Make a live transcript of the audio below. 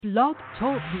Blog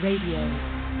Talk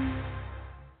Radio.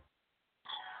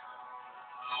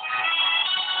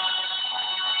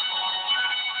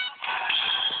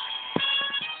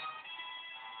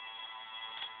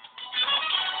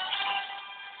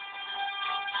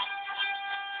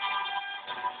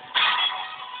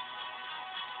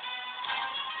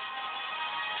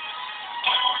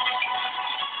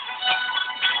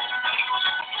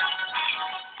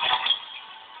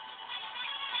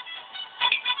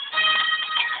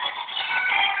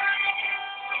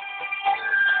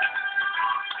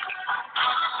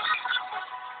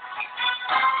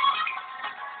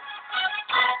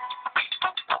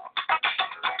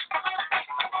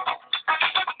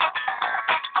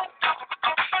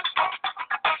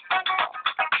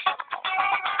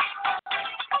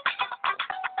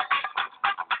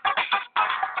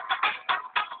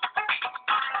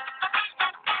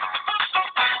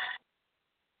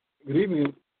 Good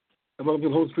evening, and welcome to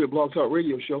the Holy Spirit Blog Talk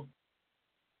Radio Show.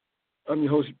 I'm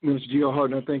your host, Minister G.R.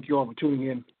 Hart, and I thank you all for tuning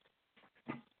in.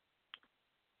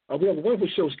 We have a wonderful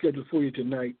show scheduled for you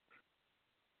tonight.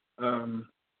 It's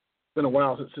been a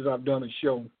while since I've done a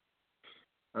show,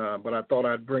 but I thought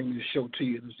I'd bring this show to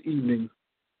you this evening.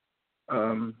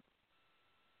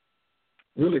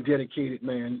 Really dedicated,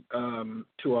 man,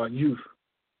 to our youth,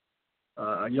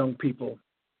 our young people,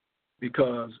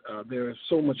 because there is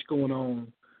so much going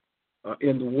on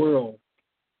in the world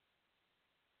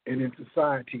and in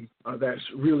society that's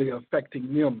really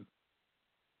affecting them.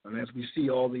 And as we see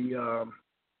all the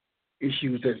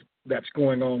issues that's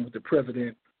going on with the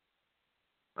president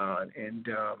and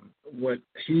what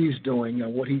he's doing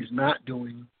and what he's not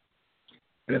doing,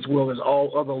 as well as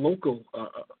all other local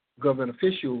government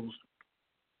officials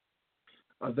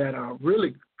that are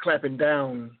really clapping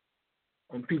down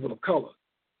on people of color.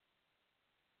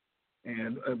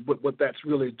 And what that's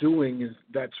really doing is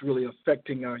that's really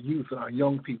affecting our youth and our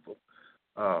young people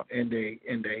in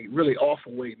a really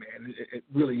awful way, man. It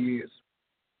really is,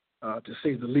 to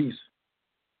say the least.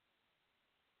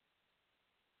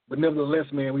 But nevertheless,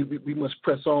 man, we must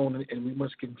press on and we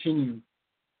must continue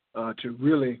to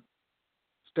really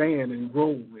stand and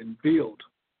grow and build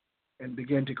and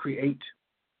begin to create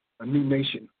a new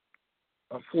nation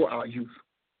for our youth.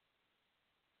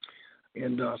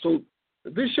 And so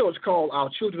this show is called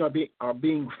 "Our Children Are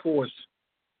Being Forced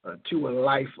to a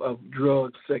Life of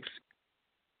Drug, Sex,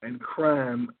 and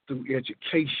Crime Through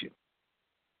Education."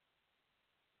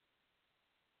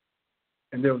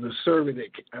 And there was a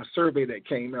survey that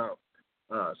came out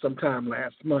sometime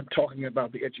last month talking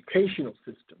about the educational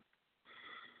system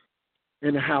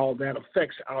and how that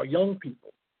affects our young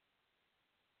people,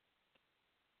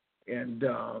 and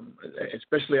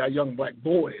especially our young black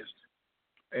boys.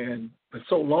 And for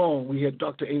so long, we had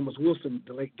Dr. Amos Wilson,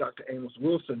 the late Dr. Amos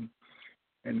Wilson,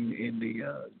 and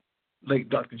the late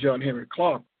Dr. John Henry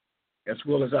Clark, as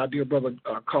well as our dear brother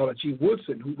Carter G.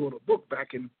 Woodson, who wrote a book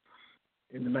back in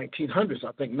the 1900s,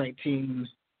 I think the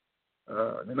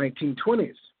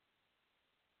 1920s,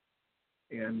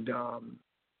 and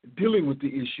dealing with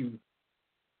the issue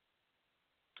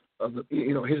of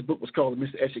his book was called The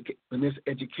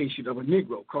Miseducation of a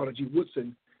Negro. Carter G.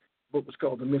 Woodson book was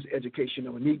called The Miseducation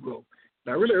of a Negro.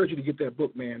 And I really urge you to get that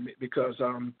book, man, because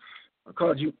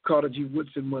Carter G.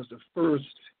 Woodson was the first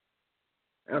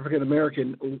African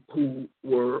American who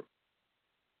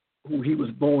he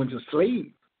was born to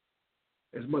slave.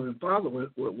 His mother and father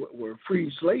were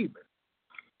free slaves,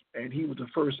 and he was the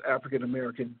first African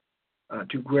American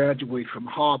to graduate from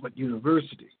Harvard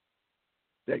University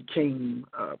that came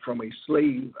from a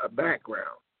slave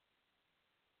background.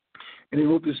 And he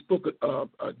wrote this book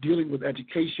dealing with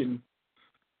education,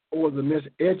 or the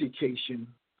miseducation,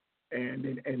 and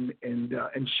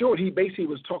in short, he basically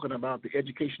was talking about the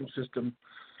educational system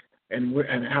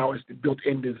and how it's built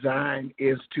in design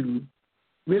is to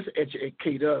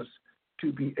miseducate us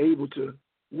to be able to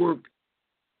work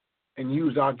and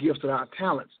use our gifts and our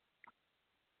talents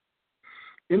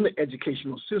in the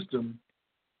educational system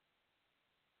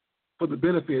for the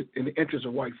benefit and the interest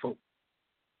of white folk.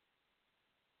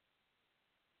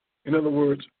 In other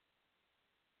words,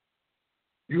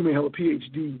 you may have a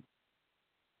PhD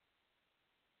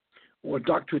or a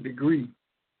doctorate degree,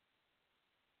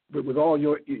 but with all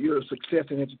your success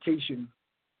in education,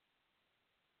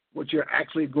 what you're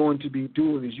actually going to be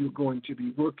doing is you're going to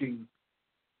be working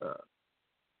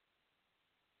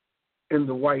in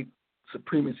the white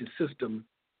supremacy system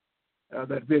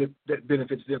that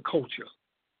benefits their culture.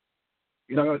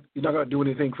 You're not going to do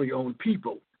anything for your own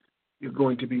people. You're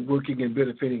going to be working and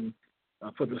benefiting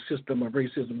for the system of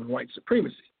racism and white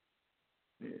supremacy.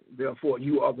 Therefore,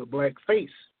 you are the black face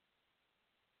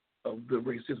of the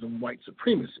racism and white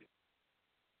supremacy.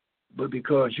 but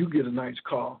because you get a nice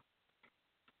car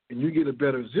and you get a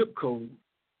better zip code,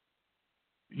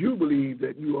 you believe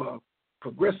that you are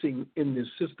progressing in this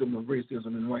system of racism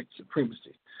and white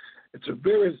supremacy. It's a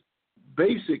very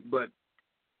basic but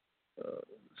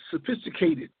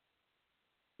sophisticated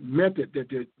method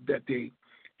that they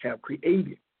have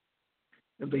created.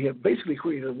 And they have basically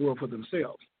created a world for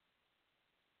themselves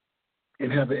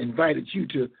and have invited you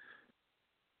to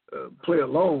play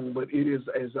along. But it is,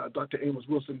 as Dr. Amos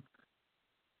Wilson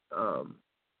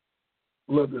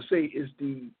loved to say, is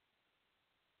the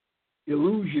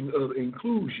illusion of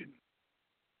inclusion,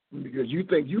 because you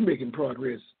think you're making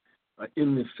progress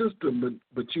in this system,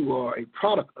 but you are a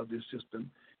product of this system,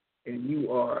 and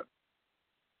you are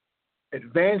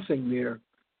advancing their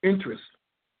interests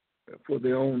for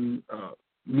their own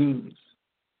means.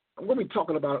 I'm going to be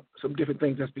talking about some different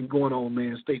things that's been going on,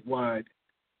 man, statewide,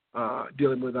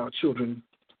 dealing with our children.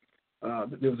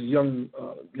 There was a young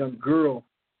girl,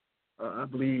 I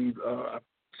believe,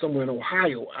 somewhere in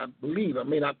Ohio, I'm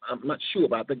not sure,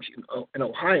 but I think in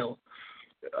Ohio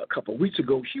a couple of weeks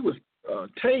ago, she was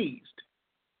tased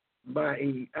by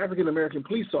a African-American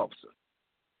police officer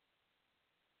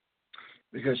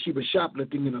because she was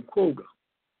shoplifting in a Kroger.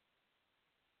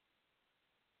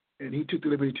 And he took the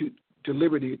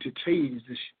liberty to tase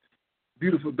this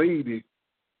beautiful baby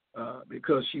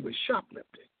because she was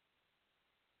shoplifting.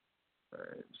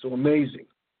 So amazing.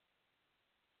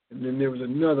 And then there was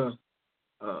another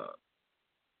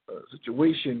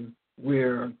situation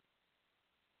where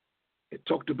it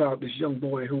talked about this young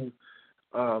boy who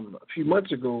a few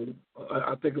months ago,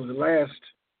 I think it was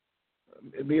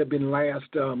it may have been last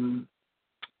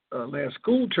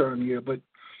school term year, but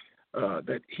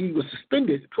that he was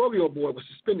suspended, a 12-year-old boy was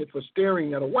suspended for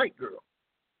staring at a white girl.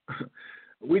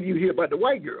 When do you hear about the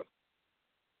white girl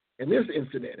in this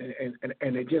incident?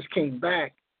 And it just came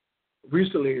back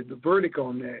recently, the verdict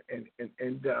on that, and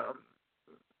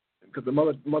because the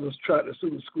mother's tried to sue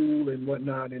the school and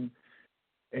whatnot, and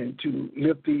to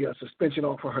lift the suspension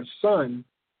off of her son,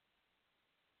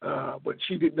 but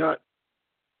she did not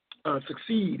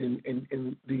succeed,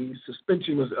 and the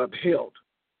suspension was upheld.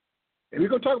 And we're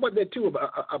going to talk about that too,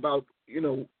 about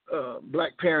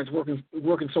black parents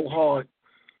working so hard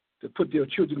to put their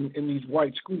children in these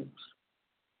white schools.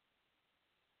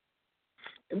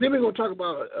 And then we're going to talk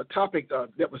about a topic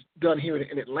that was done here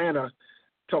in Atlanta.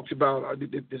 Talks about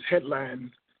this headline.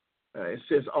 It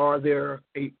says, "Are there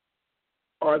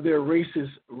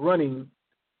racists running?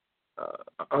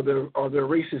 Are there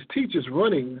racist teachers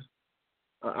running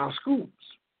our schools?"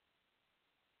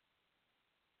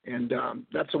 And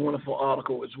that's a wonderful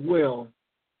article as well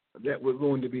that we're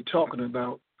going to be talking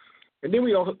about. And then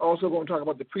we also going to talk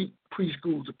about the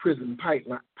preschool to prison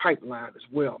pipeline as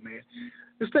well, man.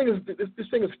 This thing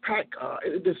is packed.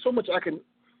 There's so much I can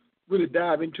really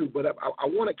dive into, but I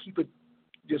want to keep it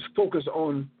just focused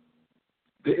on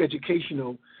the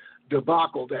educational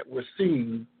debacle that we're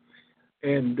seeing,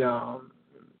 and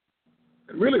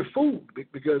really food,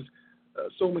 because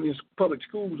so many public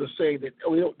schools are saying that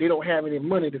they don't have any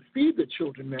money to feed the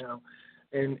children now,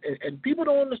 and people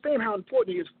don't understand how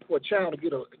important it is for a child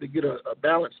to get a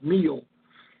balanced meal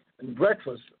and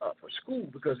breakfast for school,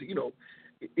 because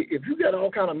if you got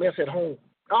all kind of mess at home,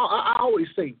 I always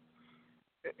say,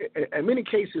 in many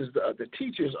cases, the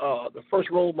teachers are the first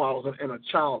role models in a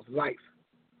child's life.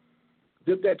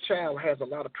 If that child has a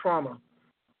lot of trauma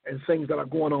and things that are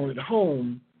going on at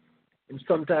home, and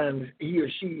sometimes he or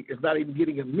she is not even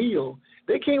getting a meal,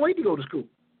 they can't wait to go to school.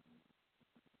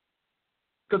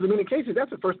 Because in many cases,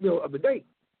 that's the first meal of the day.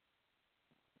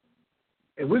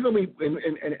 And we're going to be,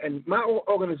 and my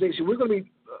organization, we're going to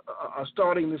be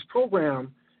starting this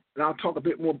program, and I'll talk a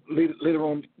bit more later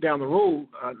on down the road,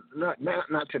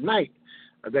 not tonight,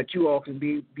 that you all can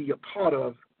be a part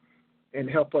of and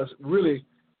help us really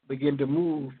begin to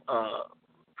move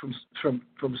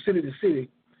from city to city,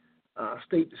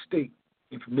 state to state,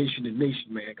 and from nation to nation,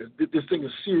 man, because this thing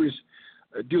is serious,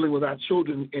 dealing with our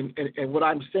children, and what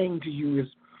I'm saying to you is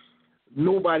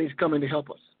nobody's coming to help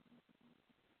us.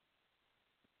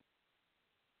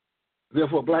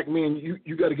 Therefore, black men,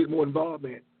 you got to get more involved,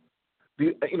 man.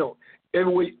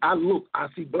 Everywhere I look, I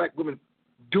see black women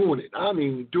doing it. I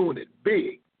mean, doing it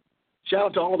big. Shout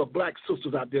out to all the black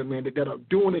sisters out there, man, that are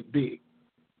doing it big.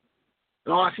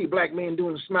 And all I see black men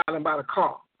doing is smiling by the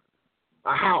car,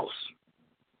 a house,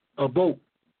 a boat,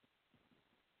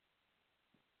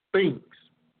 things,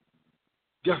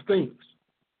 just things.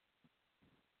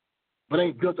 But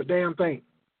ain't built a damn thing.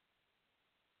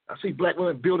 I see black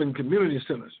women building community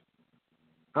centers,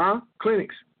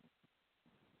 clinics,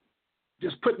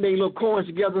 just putting their little coins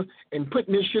together and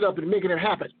putting this shit up and making it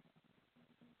happen.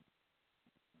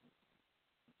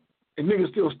 and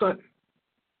niggas still stunting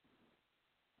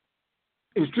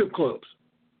in strip clubs,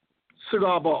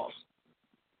 cigar bars,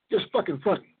 just fucking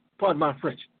fronting. Pardon my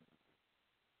French.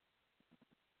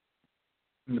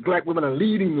 And the black women are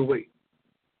leading the way.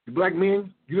 The black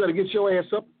men, you got to get your ass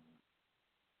up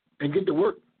and get to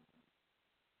work.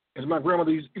 As my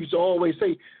grandmother used to always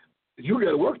say, you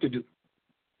got work to do.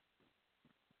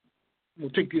 We'll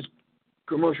take this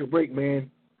commercial break,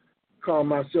 man. Calm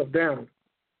myself down.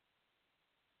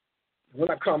 When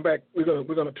I come back, we're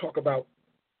gonna talk about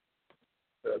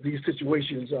these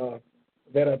situations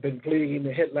that have been plaguing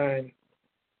the headline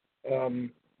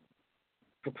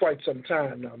for quite some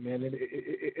time now, man.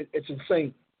 It's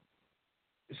insane.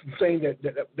 It's insane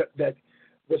that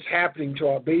what's happening to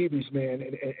our babies, man,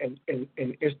 and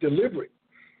it's deliberate.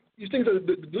 These things are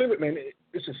deliberate, man.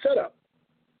 It's a setup.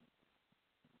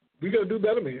 We got to do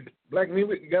better, man. Black men,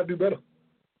 we got to do better.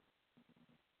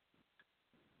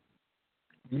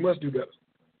 We must do better.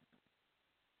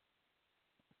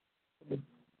 I'm going to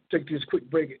take this quick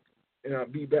break, and I'll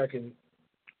be back in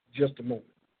just a moment.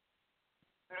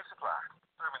 TheT Supply,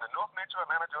 serving the North Metro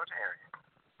Atlanta, Georgia area.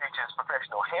 Features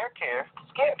professional hair care,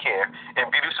 skin care, and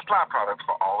beauty supply products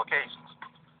for all occasions.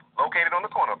 Located on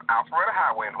the corner of Alpharetta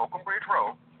Highway and Holcomb Bridge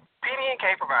Road,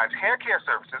 PD&K provides hair care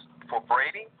services for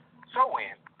braiding,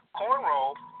 sew-in,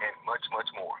 cornrow, and much, much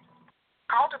more.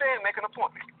 Call today and make an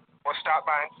appointment, or stop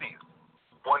by and see us.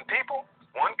 One people,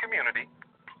 one community.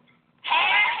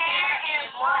 Hair is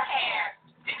more hair.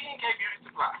 PD&K Beauty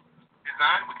Supply,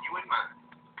 designed with you in mind.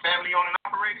 Family owned and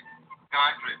operated,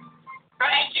 God driven.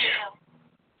 Thank you.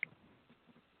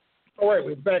 All right,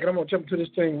 we're back, and I'm going to jump to this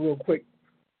thing real quick.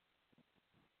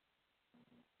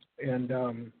 And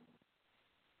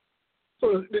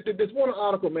so there's one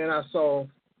article, man, I saw,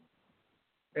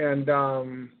 and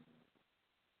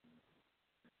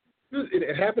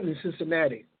it happened in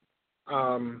Cincinnati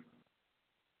a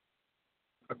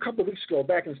couple of weeks ago,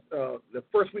 back in the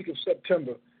first week of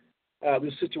September.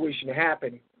 This situation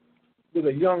happened with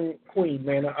a young queen,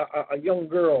 man, a young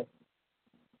girl,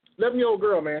 11-year-old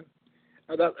girl, man.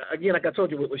 Again, like I told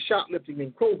you, was shoplifting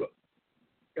in Kroger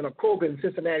in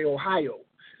Cincinnati, Ohio.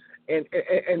 And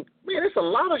man, there's a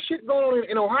lot of shit going on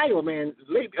in Ohio, man.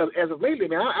 As of lately,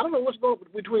 man, I don't know what's going on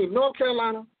between North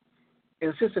Carolina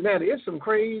and Cincinnati. It's some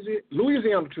crazy.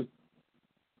 Louisiana too.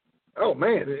 Oh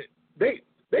man, they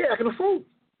acting a fool.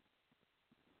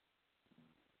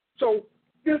 So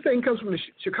this thing comes from the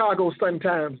Chicago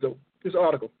Sun-Times, though. This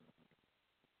article,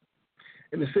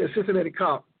 and it says Cincinnati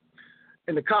cop,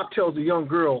 and the cop tells the young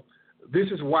girl,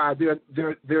 this is why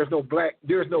there's no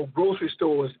grocery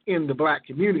stores in the black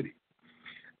community.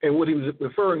 And what he was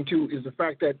referring to is the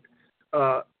fact that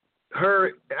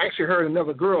her and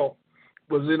another girl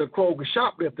was in a Kroger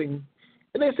shoplifting,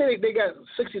 and they say they got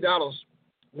 $60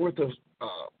 worth of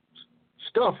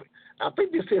stuff. I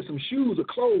think they said some shoes or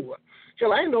clothes.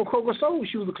 Hell, I didn't know Kroger sold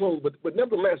shoes or clothes, but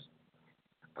nevertheless,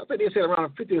 I think they said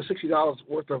around $50 or $60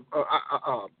 worth of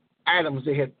items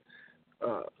they had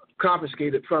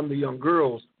confiscated from the young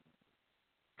girls.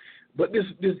 But this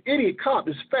idiot cop,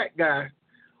 this fat guy,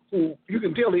 who you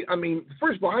can tell,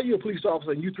 first of all, how are you a police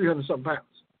officer and you 300-something pounds?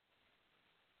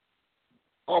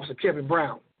 Officer Kevin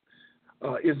Brown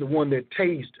is the one that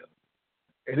tased her.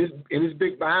 And his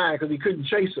big behind, because he couldn't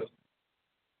chase her,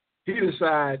 he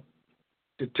decided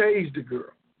to tase the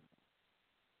girl.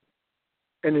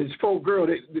 And this poor girl,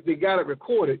 they got it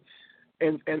recorded.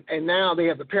 And now they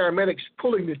have the paramedics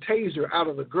pulling the taser out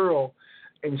of the girl,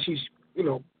 and she's,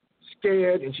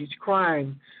 scared and she's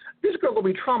crying. This girl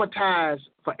gonna be traumatized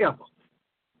forever.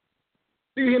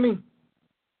 Do you hear me?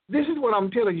 This is what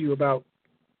I'm telling you about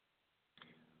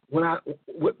when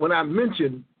I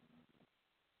mentioned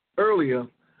earlier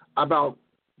about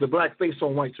the black face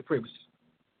on white supremacy.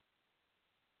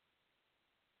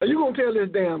 Are you gonna tell this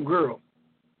damn girl?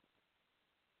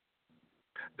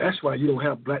 That's why we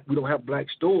don't have black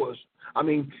stores.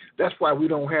 That's why we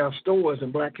don't have stores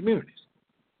in black communities.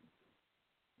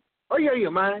 Oh, yeah,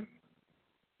 man.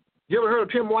 You ever heard of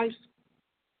Tim Weiss?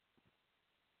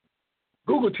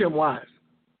 Google Tim Weiss.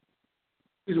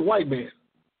 He's a white man.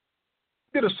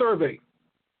 Did a survey.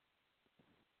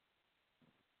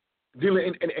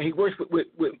 And he works with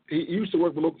he used to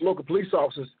work with local police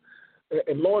officers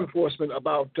and law enforcement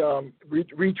about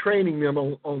retraining them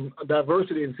on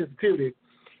diversity and sensitivity.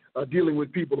 Dealing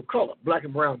with people of color, black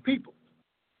and brown people.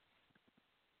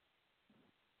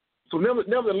 So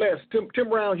nevertheless, Tim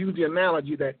Brown used the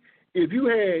analogy that if you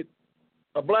had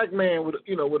a black man with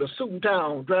a suit and tie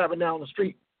on driving down the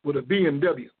street with a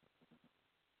BMW,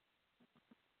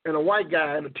 and a white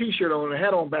guy in a T-shirt on and a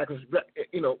hat on backwards,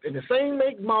 in the same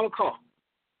make model car,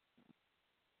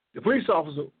 the police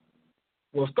officer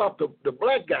will stop the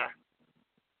black guy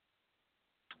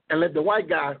and let the white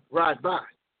guy ride by.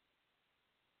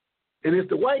 And it's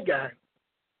the white guy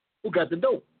who got the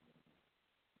dope.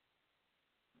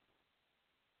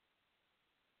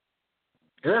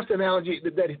 And that's the analogy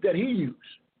that he used.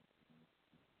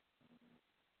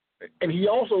 And he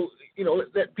also,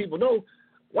 let people know,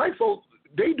 white folks,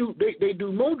 they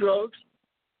do more drugs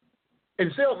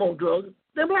and sell more drugs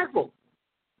than black folks.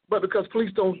 But because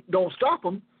police don't stop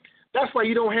them, that's why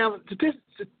you don't have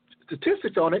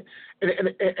statistics on it,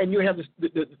 and you have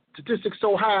the statistics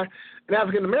so high in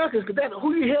African Americans, because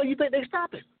who the hell you think they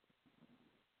stop it?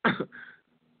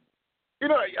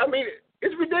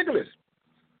 It's ridiculous.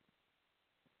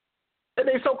 And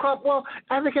they so called, well,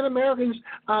 African Americans,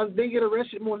 they get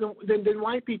arrested more than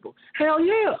white people. Hell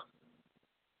yeah.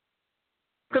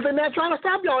 Because they're not trying to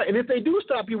stop y'all. And if they do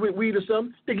stop you with weed or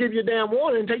something, they give you a damn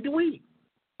warning and take the weed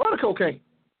or the cocaine.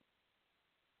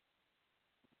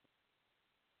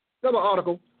 Another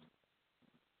article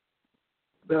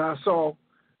that I saw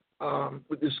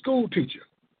with the school teacher.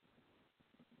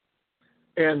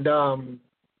 And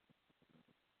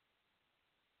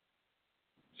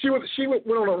she went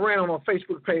on a rant on her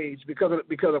Facebook page because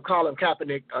of Colin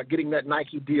Kaepernick getting that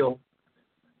Nike deal,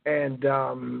 and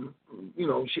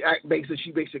she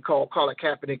basically called Colin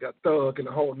Kaepernick a thug and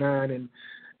the whole nine, and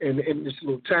in this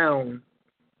little town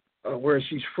where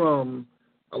she's from,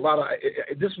 a lot of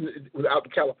this was out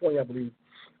in California, I believe.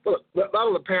 But a lot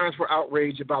of the parents were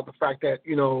outraged about the fact that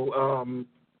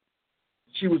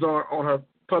she was on her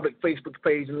public Facebook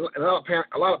page, and a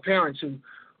lot of parents who.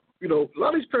 A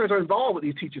lot of these parents are involved with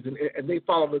these teachers, and they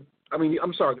follow the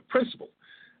principal,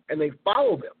 and they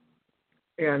follow them,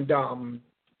 and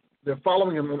they're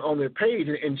following them on their page,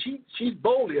 and she's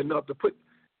bold enough to put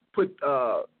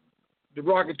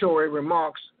derogatory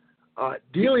remarks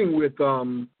dealing with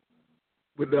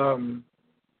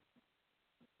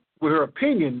her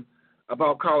opinion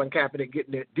about Colin Kaepernick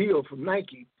getting that deal from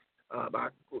Nike by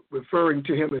referring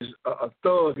to him as a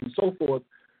thug and so forth,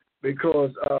 because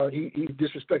he's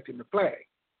disrespecting the flag,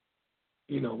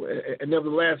 and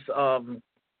nevertheless,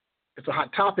 it's a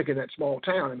hot topic in that small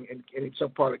town and in some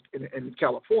part in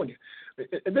California.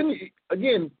 And then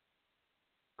again,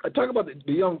 I talk about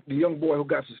the young boy who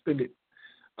got suspended,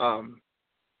 who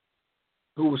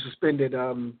was suspended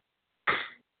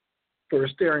for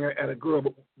staring at a girl.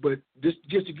 But just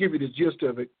to give you the gist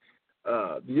of it,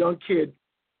 the young kid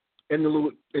and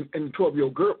the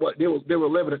 12-year-old girl, they were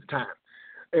 11 at the time.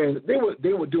 And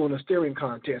they were doing a staring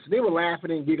contest, and they were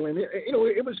laughing and giggling.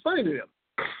 It was funny to them.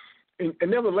 And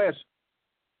nevertheless,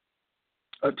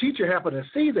 a teacher happened to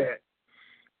see that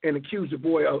and accused the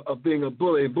boy of being a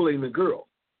bully and bullying the girl.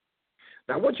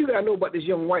 Now, what you got to know about this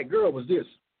young white girl was this.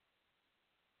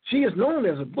 She is known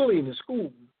as a bully in the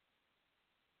school.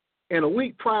 And a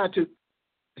week prior to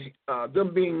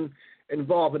them being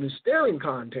involved in a staring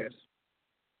contest,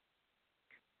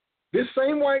 this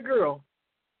same white girl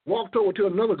walked over to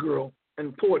another girl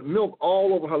and poured milk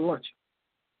all over her lunch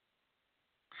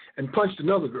and punched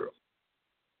another girl.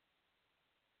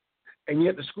 And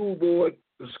yet the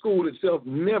school itself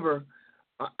never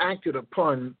acted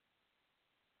upon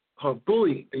her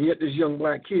bullying. And yet this young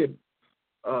black kid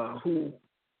who,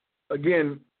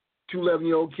 again, 2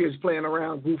 11-year-old kids playing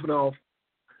around, goofing off,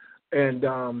 and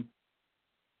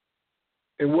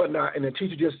whatnot, and the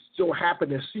teacher just so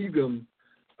happened to see them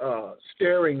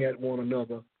staring at one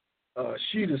another.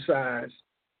 She decides,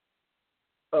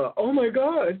 oh my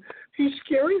God, he's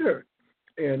scaring her.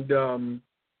 And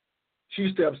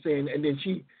she steps in, and then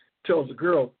she tells the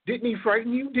girl, didn't he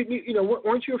frighten you? Didn't you,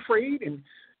 weren't you afraid? And,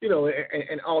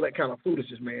 and all that kind of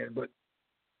foolishness, man. But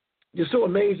it's so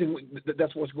amazing that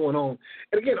that's what's going on.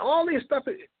 And again, all this stuff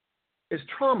is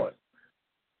trauma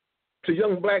to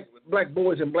young black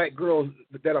boys and black girls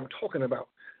that I'm talking about,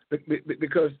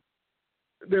 because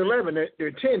they're 11,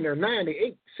 they're 10, they're 9, they're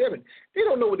 8, 7. They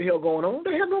don't know what the hell going on.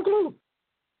 They have no clue.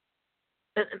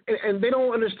 And they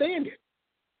don't understand it.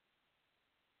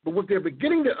 But what they're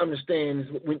beginning to understand is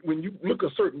when you look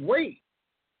a certain way,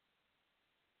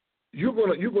 you're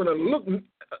going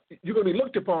to be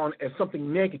looked upon as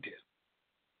something negative.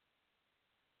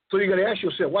 So you got to ask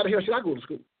yourself, why the hell should I go to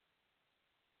school?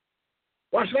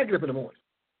 Why should I get up in the morning?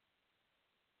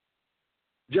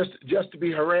 Just to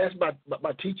be harassed by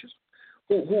teachers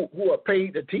who are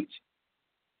paid to teach?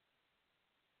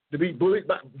 To be bullied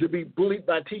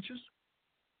by teachers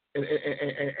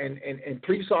and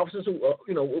police officers who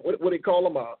what they call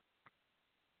them,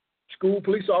 school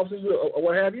police officers or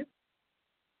what have you.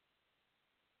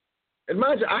 And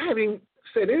mind you, I haven't even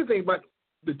said anything about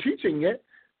the teaching yet.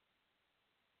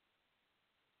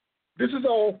 This is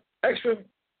all extra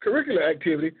curricular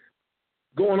activity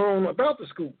going on about the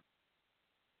school.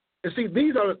 And see,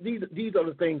 these are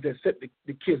the things that set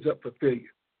the kids up for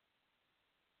failure.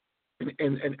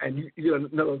 And you know,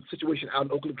 another situation out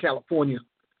in Oakland, California,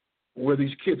 where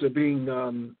these kids are being,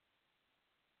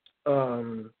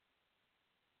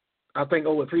 I think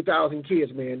over 3,000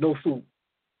 kids, man, no food.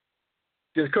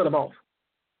 Just cut them off.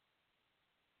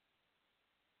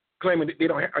 Claiming that they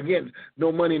don't have, again,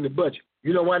 no money in the budget.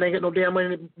 You know why they ain't got no damn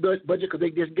money in the budget? Because they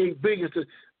just gave billions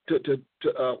to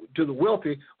the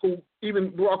wealthy, who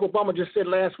even Barack Obama just said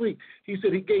last week. He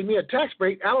said he gave me a tax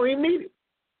break. I don't even need it.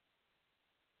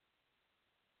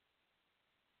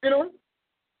 You know,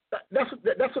 that's what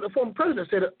the former president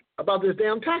said about this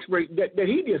damn tax break that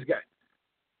he just got.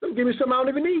 Don't give me something I don't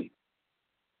even need.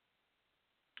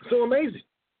 So amazing.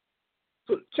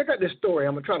 So check out this story.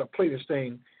 I'm going to try to play this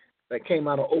thing that came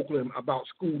out of Oakland about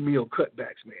school meal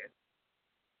cutbacks, man.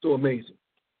 So amazing.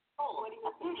 Oh, a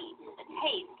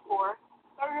taste for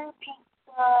burger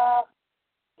pizza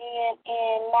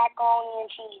and macaroni and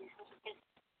cheese.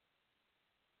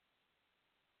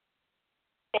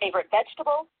 Favorite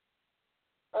vegetable?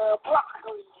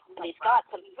 Broccoli. And he's got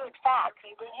some food facts.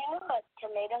 Did you know that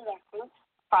tomatoes are fruits?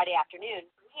 Friday afternoon,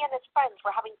 he and his friends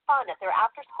were having fun at their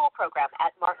after-school program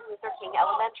at Martin Luther King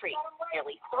Elementary.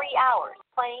 Nearly 3 hours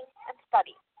playing and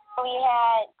studying. We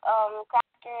had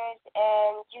crackers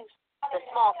and juice. The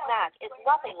small snack is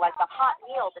nothing like the hot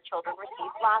meal the children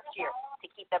received last year to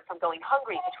keep them from going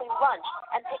hungry between lunch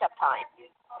and pickup time.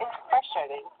 It's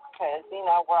frustrating because, you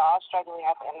know, we're all struggling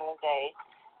at the end of the day,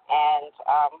 and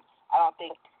I don't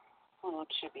think food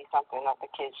should be something that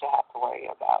the kids should have to worry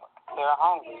about. They're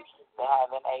hungry. They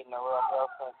haven't eaten a real meal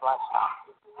since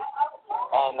lunchtime,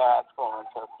 and they're at school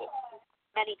until 6.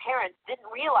 Many parents didn't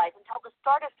realize until the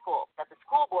start of school that the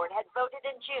school board had voted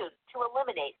in June to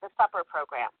eliminate the supper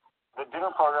program. The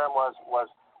dinner program was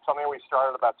something we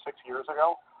started about 6 years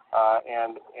ago,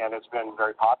 and it's been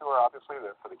very popular, obviously,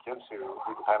 for the kids who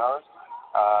depend on us,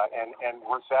 and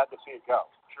we're sad to see it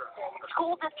go. Sure.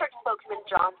 School district spokesman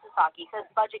John Sasaki says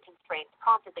budget constraints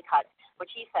prompted the cut,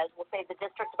 which he says will save the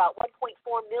district about $1.4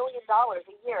 million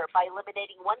a year by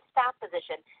eliminating one staff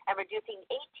position and reducing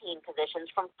 18 positions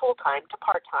from full-time to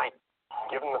part-time.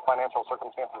 Given the financial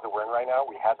circumstances that we're in right now,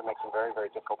 we had to make some very,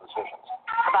 very difficult decisions.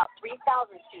 About 3,000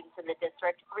 students in the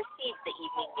district received the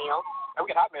evening meal. And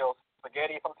we get hot meals,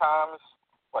 spaghetti sometimes,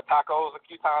 tacos a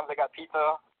few times, they got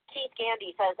pizza. Keith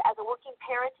Gandy says as a working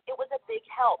parent, it was a big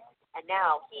help. And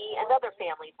now he and other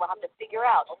families will have to figure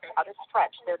out how to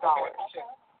stretch their dollars.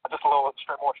 Just a little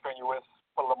more strenuous,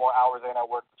 put a little more hours in at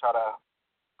work to try to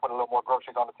put a little more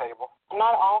groceries on the table.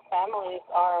 Not all families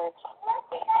are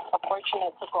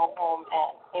fortunate to go home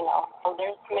and, you know, so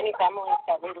there's many families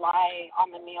that rely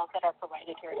on the meals that are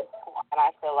provided here at school. And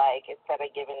I feel like instead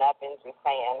of giving up and just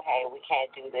saying, hey, we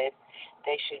can't do this,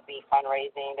 they should be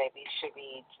fundraising, they should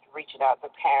be reaching out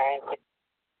to parents.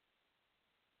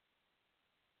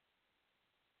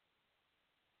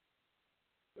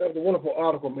 That was a wonderful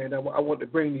article, man. I want to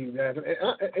bring to you guys,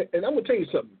 and I'm gonna tell you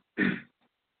something.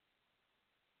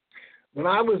 When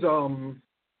I was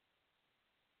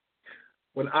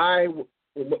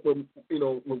when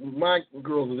my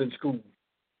girls was in school,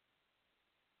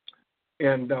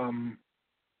 and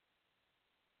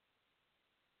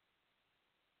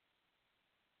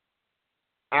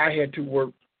I had to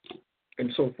work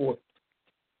and so forth.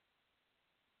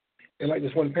 And like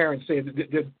this one parent said,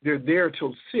 they're there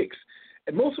till 6.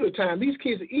 And most of the time, these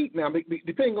kids eat now,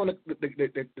 depending on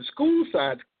the school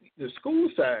size. The school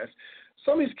size,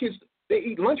 some of these kids they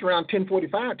eat lunch around 10:45,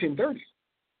 10:30,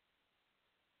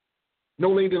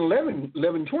 no later than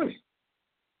 11:20.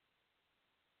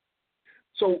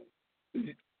 So,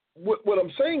 what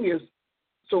I'm saying is,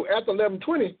 so after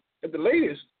 11:20, at the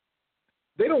latest,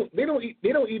 they don't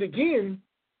eat again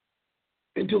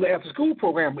until the after school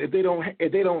program. If they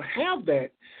don't have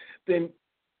that, then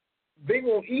they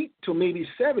won't eat till maybe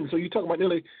 7. So you're talking about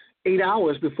nearly 8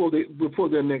 hours before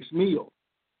their next meal.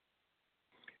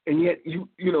 And yet you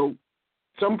know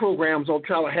some programs will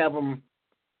try to have them.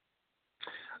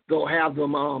 They'll have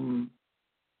them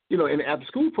in the after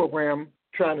school program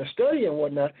trying to study and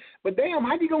whatnot. But damn,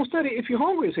 how you gonna study if you're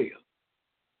hungry as hell?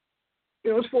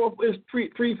 You know, it's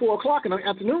 3, 4 o'clock in the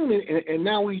afternoon, and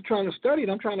now he's trying to study,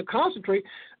 and I'm trying to concentrate,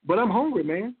 but I'm hungry,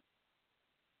 man.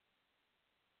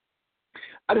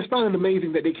 I just find it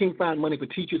amazing that they can't find money for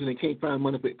teachers and they can't find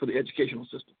money for the educational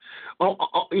system.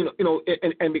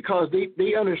 And because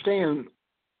they understand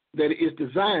that it's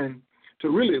designed to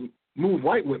really move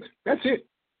white women. That's it.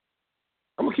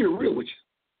 I'm gonna keep it real with you.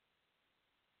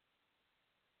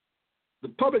 The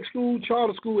public school,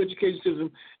 charter school education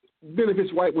system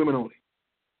benefits white women only.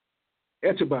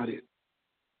 That's about it.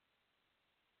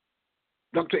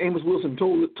 Dr. Amos Wilson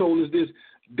told us this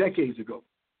decades ago.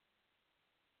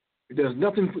 There's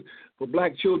nothing for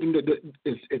black children that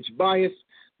it's biased.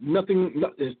 Nothing,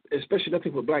 especially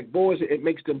nothing for black boys. It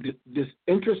makes them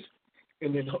disinterest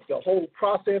in the whole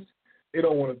process. They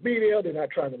don't want to be there. They're not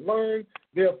trying to learn.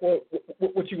 Therefore,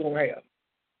 what you going to have?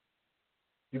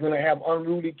 You're going to have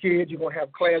unruly kids. You're going to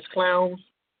have class clowns.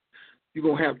 You're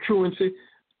going to have truancy.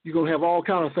 You're going to have all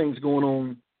kinds of things going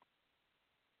on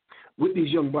with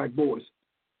these young black boys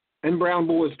and brown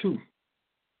boys too,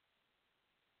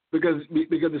 because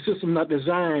the system's not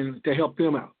designed to help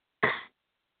them out.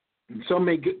 And some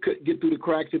may get through the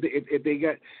cracks if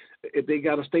they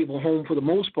got a stable home for the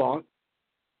most part,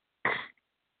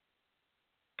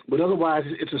 but otherwise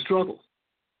it's a struggle.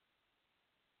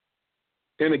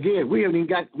 And again, we haven't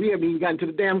even gotten to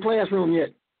the damn classroom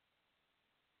yet.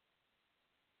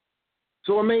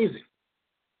 So amazing.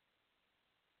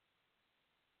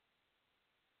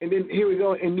 And then here we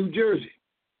go in New Jersey.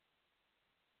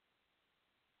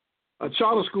 A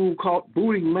charter school caught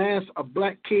booting mass of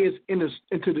black kids into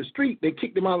the street. They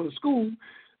kicked them out of the school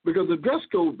because of dress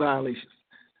code violations.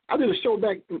 I did a show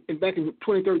back in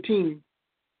 2013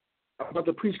 about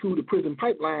the preschool to prison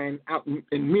pipeline out in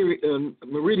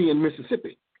Meridian,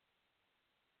 Mississippi,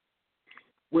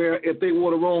 where if they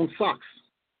wore the wrong socks,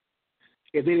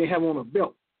 if they didn't have on a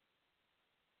belt,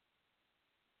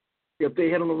 if they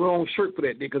had on the wrong shirt for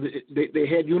that day because they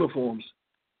had uniforms,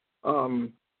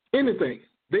 anything,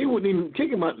 they wouldn't even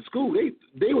kick them out of school.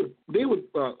 They would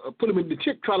put them in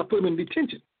try to put them in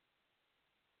detention.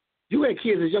 You had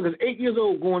kids as young as 8 years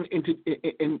old going into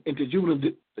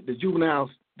the juvenile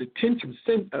detention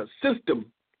system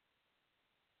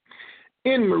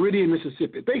in Meridian,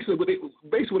 Mississippi. Basically,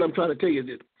 what I'm trying to tell you is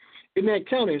that in that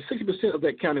county, 60% of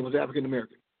that county was African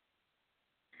American.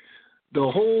 The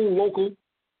whole local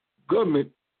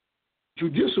government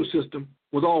judicial system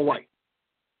was all white.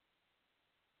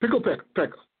 Pickle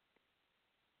pecker.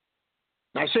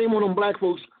 Now, shame on them black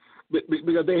folks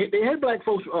because they had black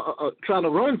folks trying to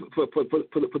run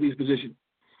for these positions.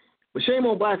 But shame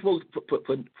on black folks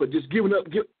for just giving up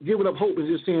hope and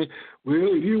just saying, well,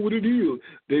 it is what it is.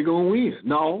 They're going to win.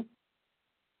 No.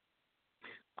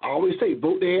 I always say,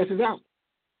 vote their asses out.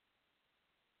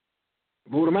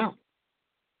 Vote them out.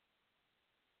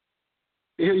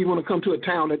 The hell you want to come to a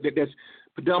town that's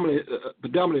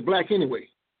predominantly black anyway?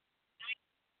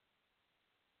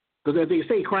 Because as they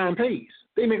say, crime pays.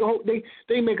 They make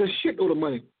a shitload of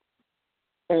money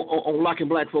on locking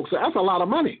black folks up. That's a lot of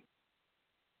money.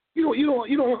 You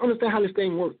don't understand how this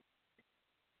thing works.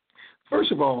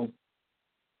 First of all,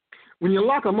 when you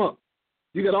lock them up,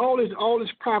 you got all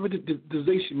this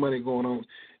privatization money going on.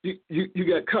 You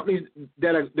got companies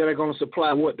that are going to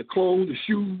supply what? The clothes, the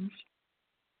shoes,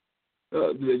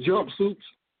 the jumpsuits,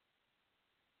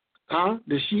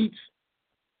 the sheets,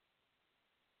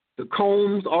 the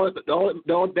combs, all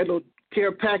that little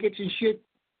care package and shit,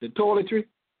 the toiletry.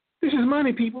 This is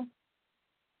money, people.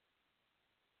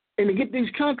 And to get these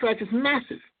contracts is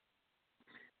massive.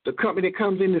 The company that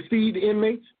comes in to feed the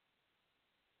inmates,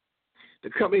 the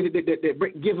company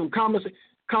that gives them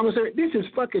commissary, this is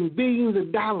fucking billions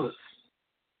of dollars.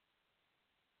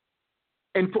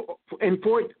 And for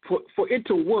it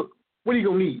to work, what are you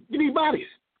gonna need? You need bodies.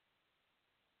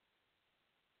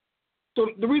 So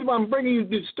the reason why I'm bringing you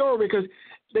this story because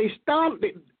they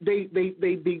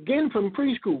begin from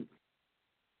preschool,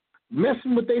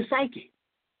 messing with their psyche.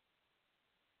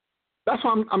 That's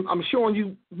why I'm showing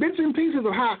you bits and pieces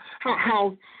of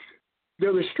how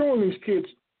they're destroying these kids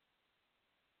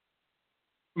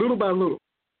little by little,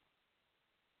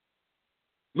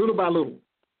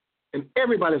 and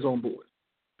everybody's on board.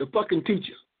 The fucking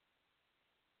teachers,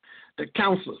 the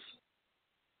counselors,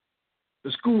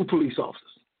 the school police officers,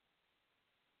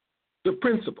 the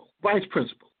principal, vice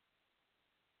principal.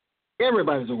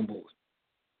 Everybody's on board.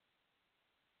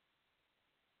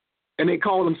 And they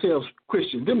call themselves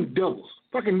Christians. Them devils,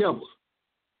 fucking devils.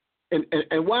 And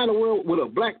why in the world would a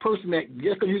black person that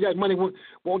just because you got money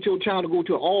want your child to go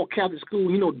to an all-Catholic school,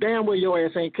 you know damn well your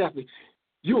ass ain't Catholic,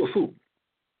 you a fool.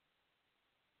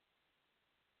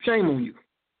 Shame on you.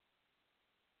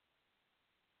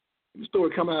 The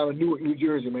story coming out of Newark, New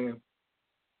Jersey, man.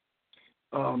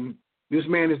 This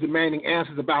man is demanding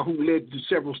answers about who led to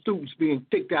several students being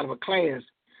kicked out of a class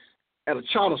at a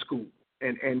charter school.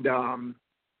 And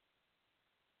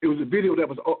it was a video that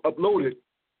was uploaded,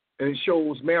 and it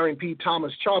shows Marion P.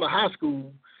 Thomas Charter High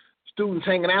School students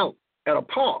hanging out at a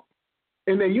park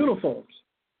in their uniforms.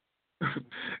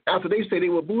 After they say they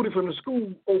were booted from the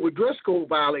school over dress code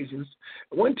violations,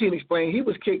 one teen explained he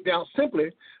was kicked out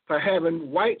simply for having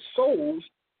white soles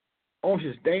on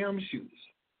his damn shoes.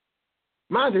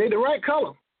 Mind you, they the right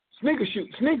color,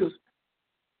 sneakers,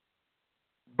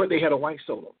 but they had a white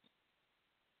sole on.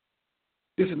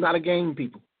 This is not a game,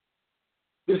 people.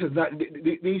 This is not.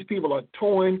 These people are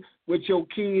toying with your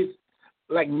kids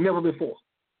like never before.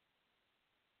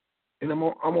 And I'm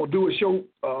gonna do a show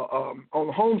on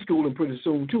homeschooling pretty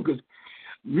soon too, because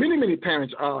many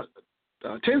parents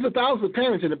tens of thousands of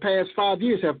parents in the past 5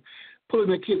 years have pulling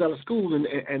their kids out of school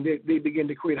and they begin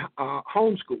to create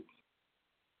homeschools.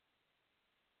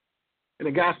 And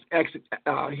the guy asked,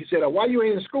 he said, "Why you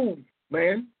ain't in school,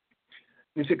 man?"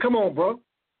 And he said, "Come on, bro,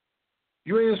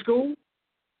 you ain't in school?"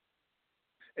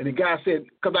 And the guy said,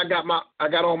 "Cause I got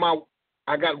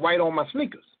white on my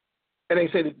sneakers." And they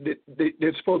said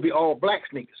they're supposed to be all black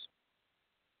sneakers.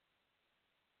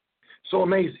 So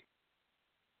amazing.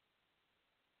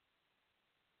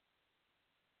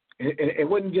 And it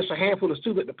wasn't just a handful of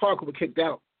students at the park who were kicked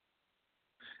out.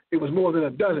 It was more than a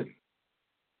dozen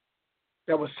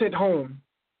that were sent home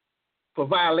for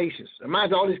violations.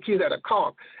 Imagine all these kids at a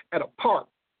park.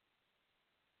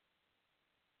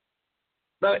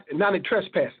 Not in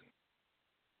trespassing.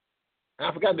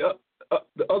 I forgot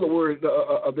the other word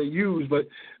they use, but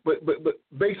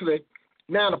basically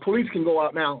now the police can go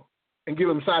out now and give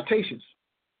them citations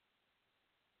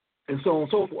and so on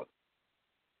and so forth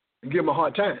and give them a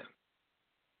hard time.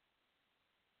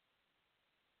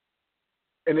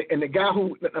 And the guy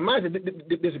who, imagine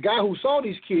this guy who saw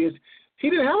these kids, he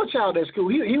didn't have a child at school.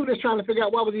 He was just trying to figure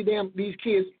out why was these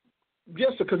kids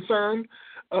just a concerned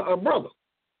brother.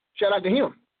 Shout out to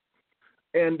him.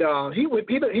 And he went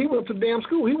to the damn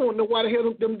school. He wanted to know why the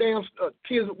hell them damn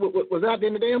kids was out there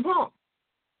in the damn park.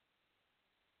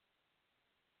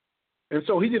 And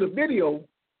so he did a video.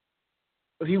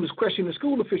 He was questioning the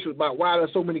school officials about why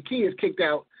there's so many kids kicked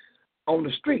out on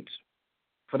the streets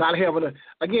for not having a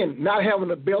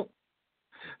belt,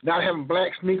 not having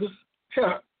black sneakers.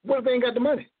 Hell, what if they ain't got the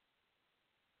money?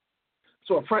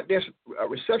 So a front desk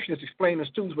receptionist explained the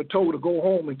students were told to go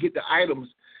home and get the items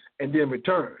and then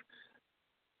return.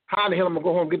 How the hell am I going to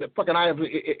go home and get the fucking items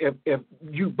if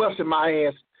you busted my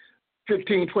ass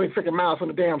 15, 20 freaking miles from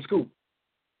the damn school?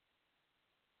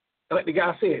 Like the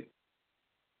guy said,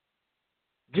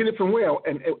 get it from where?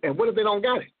 And what if they don't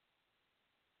got it?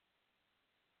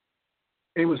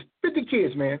 And it was 50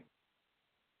 kids, man,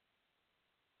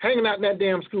 hanging out in that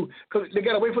damn school because they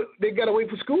got to wait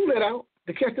for school let out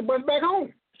to catch the bus back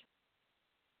home.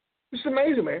 This is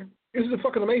amazing, man. This is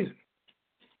fucking amazing.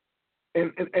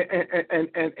 And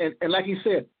like he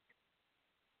said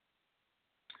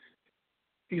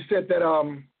that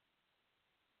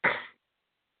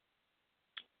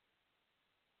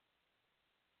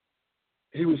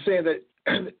he was saying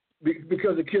that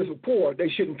because the kids were poor, they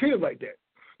shouldn't feel like that.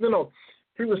 No.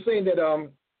 He was saying that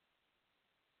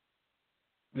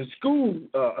the school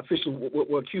officials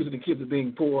were accusing the kids of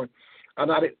being poor, are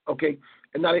not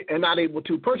able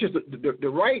to purchase the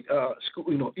right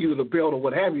school, either the belt or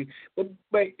what have you. But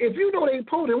if you know they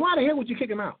poor, then why the hell would you kick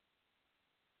them out?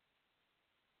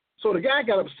 So the guy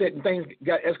got upset and things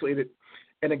got escalated,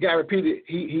 and the guy repeated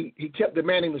he kept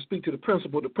demanding to speak to the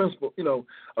principal,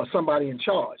 or somebody in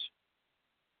charge.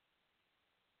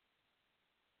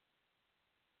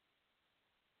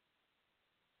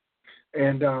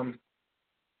 And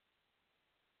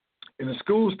the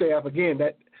school staff, again,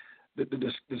 that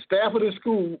the staff of the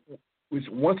school, which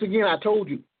once again I told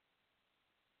you,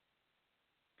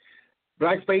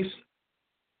 blackface,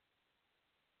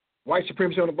 white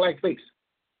supremacy on the blackface.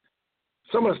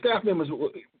 Some of the staff members,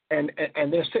 and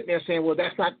they're sitting there saying, well,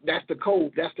 that's the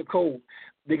code.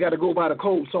 They got to go by the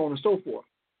code, so on and so forth.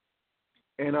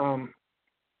 And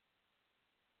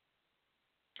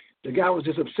the guy was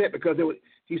just upset because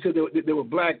he said there were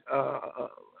black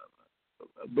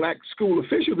school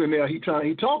officials in there he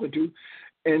talking to,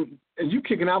 and you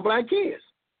kicking out black kids.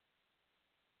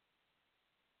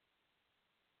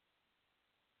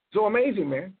 So amazing,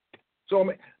 man. So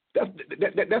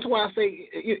that's why I say,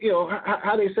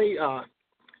 how they say,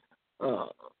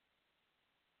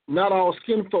 not all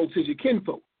skin folks is your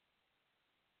kinfolk.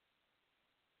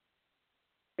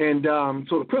 And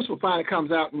so the principal finally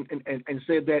comes out and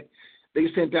said that they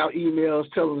sent out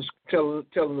emails telling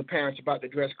the parents about the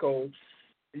dress code,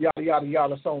 yada yada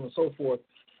yada, so on and so forth,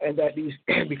 and that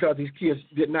because these kids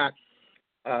did not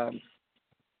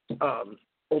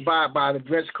abide by the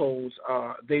dress codes,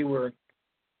 they were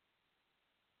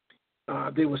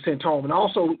sent home, and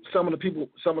also some of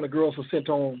the girls were sent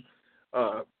home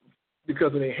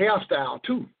because of their hairstyle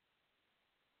too.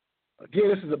 Again,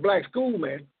 this is a black school,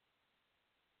 man.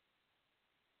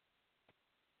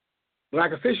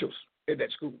 Black officials at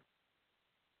that school.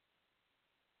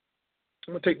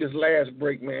 I'm going to take this last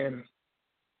break, man,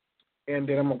 and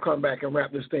then I'm going to come back and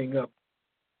wrap this thing up.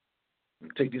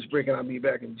 Take this break, and I'll be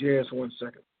back in just 1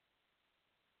 second.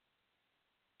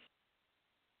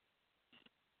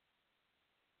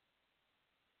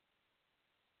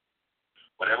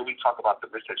 Whenever we talk about the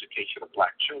miseducation of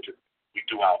black children, we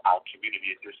do our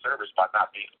community a disservice by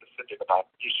not being specific about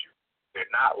the issue. They're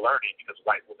not learning because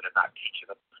white women are not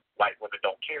teaching them. White women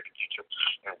don't care to teach them,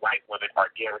 and white women are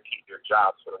guaranteed their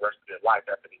jobs for the rest of their life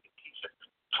after they can teach them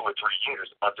 2 or 3 years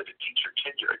under the teacher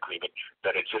tenure agreement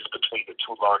that exists between the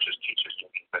 2 largest teachers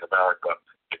unions in America,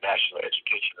 the National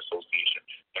Education Association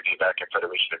and the American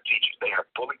Federation of Teachers. They have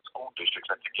bullied school districts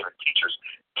into giving teachers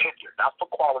tenure, not for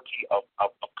quality of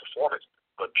performance,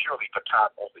 but purely for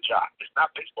time on the job. It's not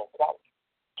based on quality.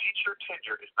 Teacher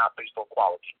tenure is not based on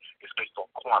quality. It's based on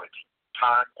quantity,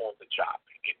 time on the job.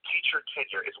 And teacher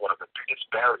tenure is one of the biggest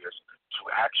barriers to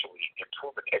actually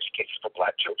improving education for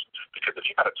black children. Because if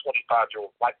you got a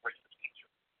 25-year-old white racist teacher,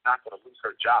 she's not going to lose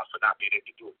her job for not being able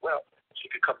to do it well. She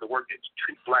can come to work and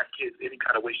treat black kids any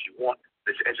kind of way she wants.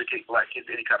 Let's educate black kids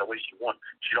any kind of way she wants.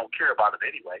 She don't care about them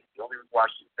anyway. The only reason why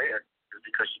she's there is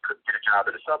because she couldn't get a job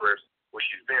in the suburbs, where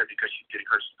she's there because she's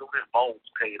getting her student loans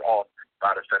paid off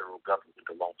by the federal government with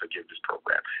the loan forgiveness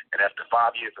program. And after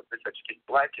 5 years of miseducating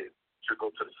black kids, she'll go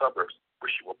to the suburbs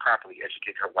where she will properly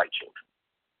educate her white children.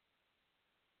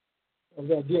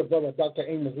 I'm going to give brother Dr.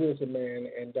 Amos Wilson,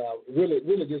 man, and really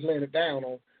just laying it down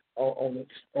on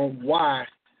why,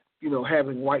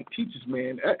 having white teachers,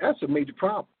 man, that's a major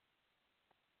problem.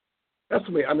 That's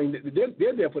the way, I mean,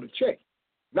 they're there for the check,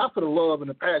 not for the love and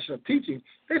the passion of teaching.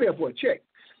 They're there for a check.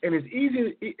 And it's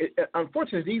easy,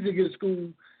 unfortunately, it's easier to get to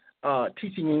school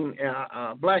teaching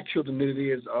black children than it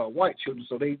is white children.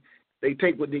 So they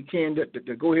take what they can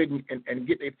to go ahead and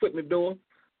get their foot in the door,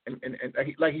 and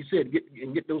like he said,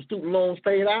 get those student loans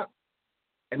paid out,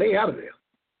 and they out of there.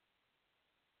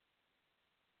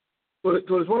 So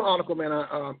there's one article, man.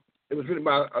 It was written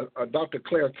by Dr.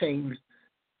 Claire Kane,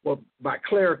 by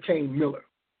Claire Kane Miller,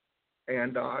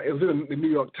 and it was in the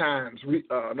New York Times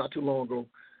not too long ago.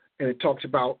 And it talks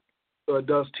about,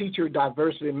 does teacher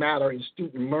diversity matter in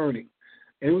student learning?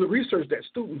 And it was research that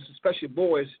students, especially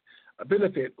boys,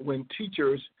 benefit when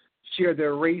teachers share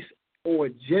their race or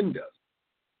gender,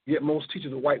 yet most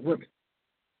teachers are white women.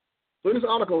 So in this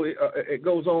article, it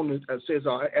goes on and says,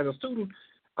 as a student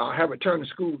have returned to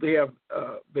school, they have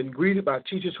been greeted by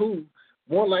teachers who,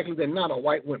 more likely than not, are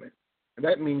white women. And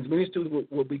that means many students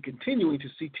will be continuing to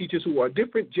see teachers who are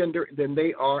different gender than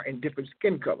they are and different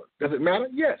skin color. Does it matter?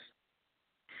 Yes.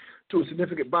 To a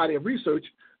significant body of research,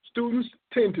 students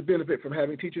tend to benefit from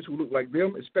having teachers who look like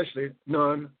them, especially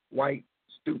non-white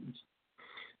students.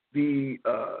 The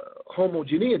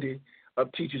homogeneity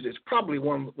of teachers is probably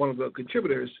one of the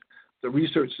contributors, the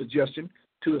research suggestion,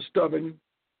 to the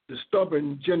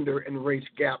stubborn gender and race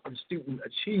gap in student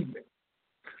achievement.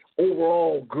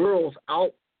 Overall, girls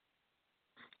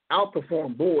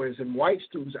outperform boys, and white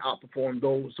students outperform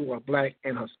those who are black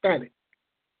and Hispanic.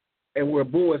 And where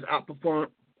boys outperform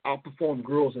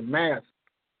girls in math,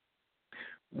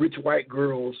 rich white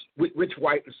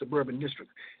and suburban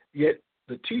districts. Yet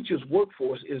the teachers'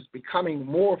 workforce is becoming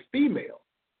more female.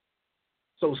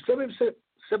 So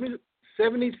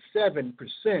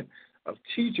 77% of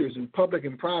teachers in public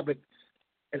and private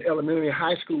and elementary and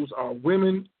high schools are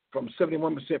women, from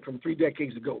 71% from 3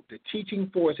 decades ago. The teaching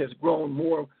force has grown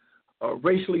more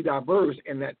racially diverse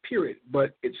in that period,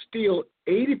 but it's still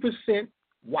 80%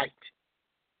 white,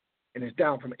 and it's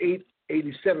down from 87%,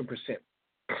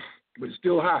 but it's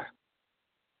still high.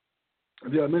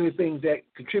 There are many things that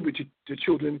contribute to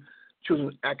children's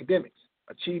academics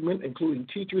achievement, including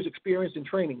teachers' experience and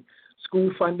training,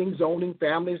 school funding, zoning,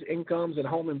 families, incomes, and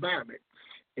home environment.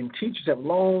 And teachers have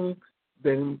long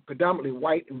been predominantly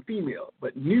white and female,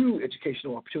 but new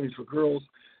educational opportunities for girls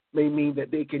may mean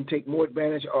that they can take more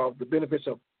advantage of the benefits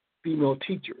of female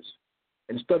teachers.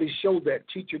 And studies show that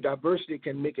teacher diversity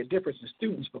can make a difference in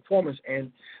students' performance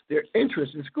and their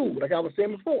interest in school. Like I was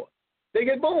saying before, they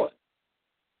get bored.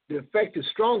 The effect is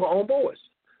stronger on boys.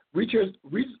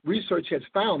 Research has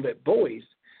found that boys,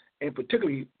 and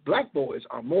particularly black boys,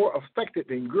 are more affected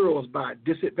than girls by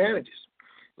disadvantages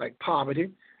like poverty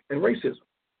and racism,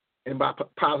 and by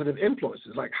positive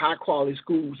influences like high-quality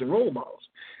schools and role models.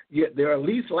 Yet they are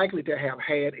least likely to have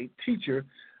had a teacher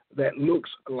that looks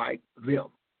like them.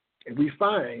 And we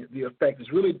find the effect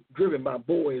is really driven by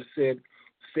boys, said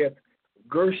Seth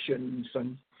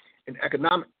Gershenson, an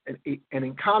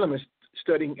economist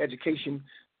studying education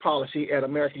policy at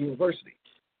American University.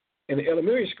 In the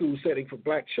elementary school setting for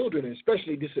black children, and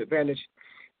especially disadvantaged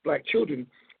black children,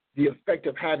 the effect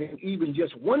of having even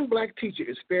just one black teacher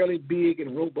is fairly big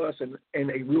and robust and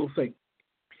a real thing.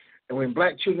 And when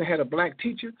black children had a black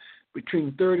teacher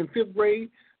between 3rd and 5th grade,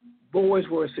 boys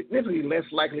were significantly less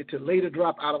likely to later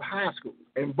drop out of high school.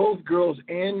 And both girls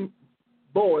and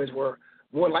boys were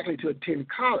more likely to attend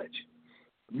college.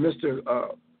 Mr.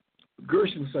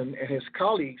 Gershenson and his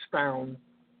colleagues found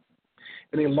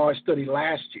in a large study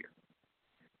last year.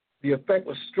 The effect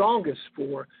was strongest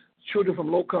for children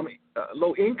from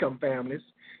low-income families.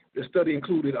 The study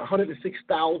included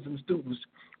 106,000 students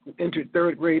who entered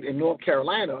 3rd grade in North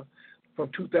Carolina from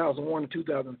 2001 to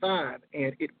 2005,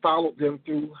 and it followed them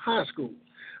through high school.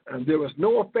 And there was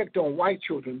no effect on white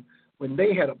children when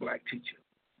they had a black teacher.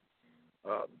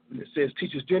 It says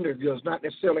teacher's gender does not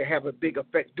necessarily have a big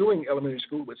effect during elementary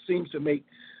school, but seems to make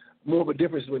more of a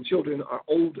difference when children are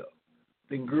older.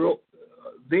 Then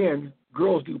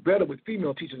girls do better with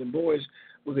female teachers than boys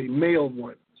with a male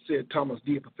one, said Thomas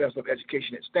D., a professor of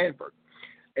education at Stanford.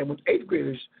 And when 8th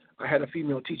graders had a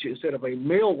female teacher instead of a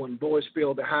male one, boys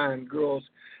fell behind girls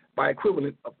by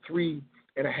equivalent of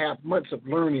 3.5 months of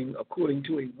learning, according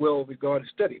to a well-regarded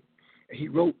study. And he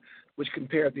wrote, which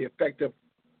compared the effect of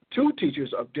 2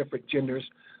 teachers of different genders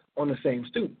on the same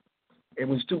student. And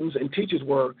when students and teachers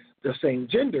were the same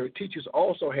gender, teachers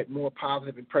also had more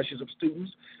positive impressions of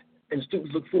students, and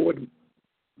students looked forward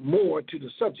more to the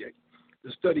subject.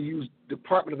 The study used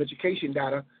Department of Education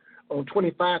data on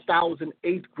 25,000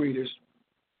 8th graders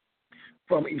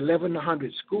from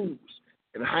 1,100 schools.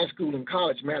 In high school and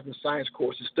college math and science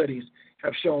courses, studies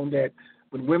have shown that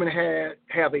when women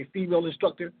have a female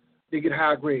instructor, they get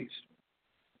higher grades,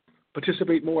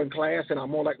 participate more in class, and are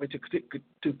more likely to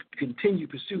continue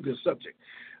to pursue this subject.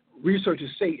 Researchers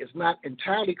say it's not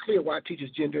entirely clear why teachers'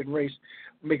 gender and race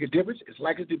make a difference. It's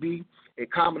likely to be a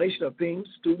combination of things.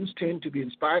 Students tend to be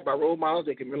inspired by role models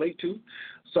they can relate to.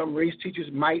 Some race teachers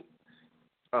might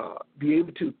be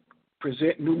able to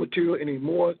present new material in a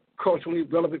more culturally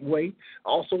relevant way.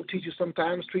 Also, teachers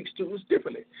sometimes treat students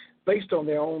differently based on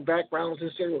their own backgrounds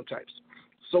and stereotypes.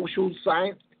 Social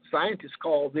scientists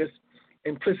call this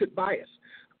implicit bias,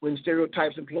 when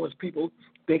stereotypes influence people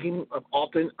thinking of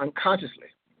often unconsciously.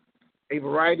 A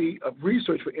variety of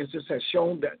research, for instance, has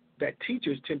shown that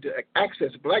teachers tend to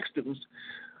access black students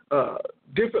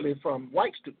differently from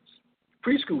white students.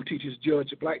 Preschool teachers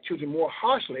judge black children more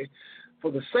harshly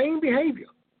for the same behavior.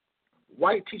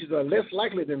 White teachers are less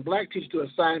likely than black teachers to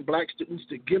assign black students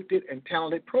to gifted and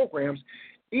talented programs,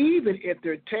 even if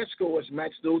their test scores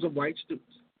match those of white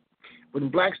students. When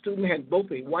black students had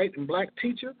both a white and black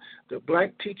teacher, the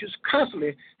black teachers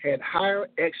constantly had higher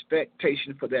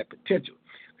expectation for that potential.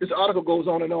 This article goes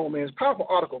on and on, man. It's a powerful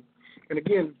article. And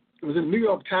again, it was in the New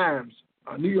York Times.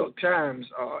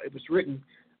 It was written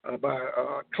by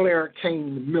Claire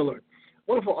Kane Miller.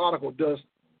 Wonderful article. Does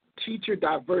teacher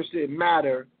diversity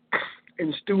matter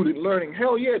in student learning?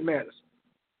 Hell yeah, it matters.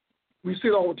 We see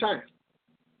it all the time.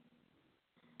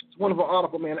 It's a wonderful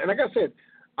article, man. And like I said,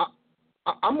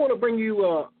 I'm going to bring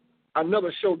you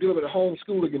another show dealing with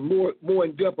homeschooling and more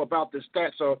in depth about the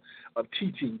stats of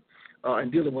teaching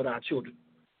and dealing with our children.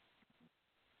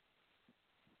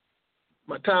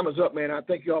 My time is up, man. I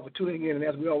thank you all for tuning in. And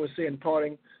as we always say in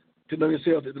parting, to know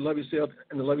yourself, to love yourself,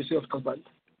 and to love yourself comes by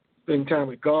spending time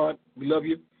with God. We love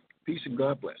you. Peace and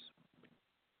God bless.